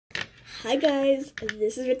Hi guys,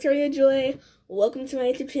 this is Victoria Joy. Welcome to my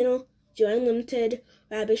YouTube channel, Joy Unlimited,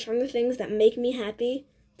 where I'll be showing the things that make me happy.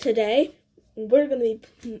 Today, I'm gonna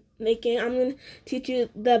teach you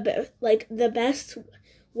one of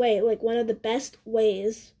the best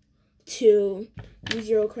ways to use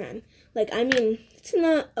your old crayon. It's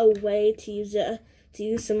not a way to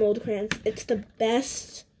use some old crayons. It's the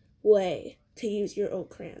best way to use your old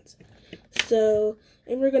crayons.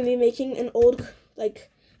 And we're gonna be making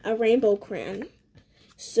a rainbow crayon.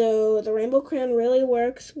 So the rainbow crayon really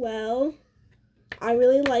works well. I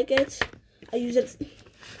really like it. I use it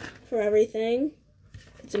for everything.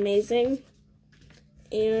 It's amazing.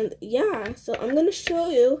 And yeah, so I'm going to show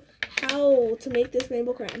you how to make this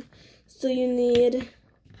rainbow crayon. So you need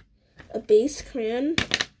a base crayon.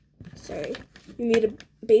 You need a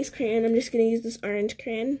base crayon. I'm just going to use this orange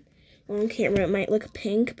crayon. On camera it might look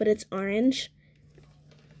pink, but it's orange.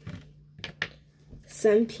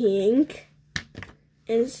 Some pink,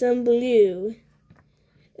 and some blue.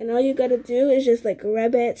 And all you gotta do is just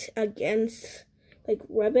rub it,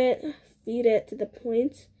 feed it to the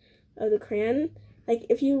point of the crayon.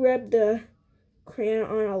 If you rub the crayon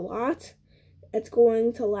on a lot, it's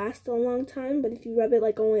going to last a long time, but if you rub it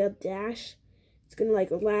only a dash, it's gonna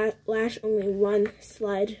last only one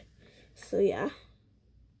slide. So yeah.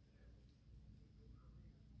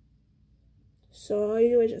 So all you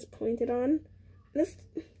do is just point it on. Just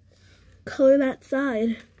color that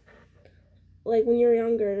side. When you're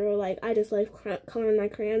younger, or I just like coloring my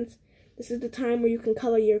crayons. This is the time where you can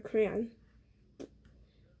color your crayon.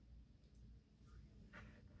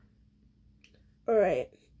 Alright.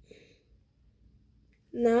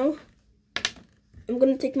 Now, I'm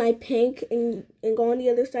going to take my pink and go on the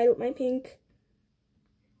other side with my pink.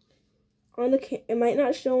 It might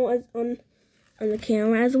not show us on the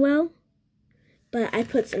camera as well, but I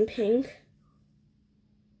put some pink.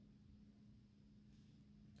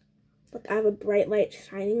 Look, I have a bright light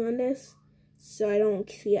shining on this, so I don't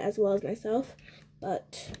see it as well as myself,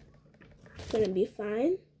 but it's gonna be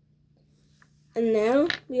fine. And now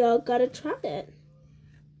we all gotta try it.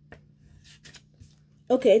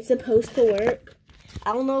 Okay, it's supposed to work.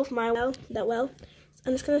 I don't know if mine will that well.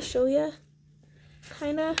 I'm just gonna show you.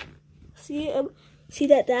 Kinda see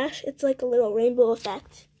that dash? It's like a little rainbow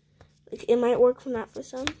effect. It might work for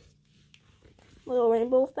some. Little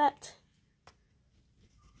rainbow effect.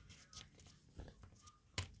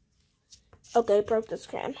 Okay, broke this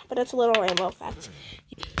crayon, but it's a little rainbow effect.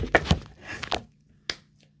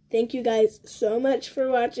 Thank you guys so much for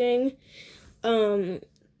watching.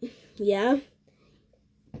 Yeah.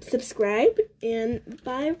 Subscribe, and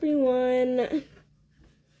bye everyone.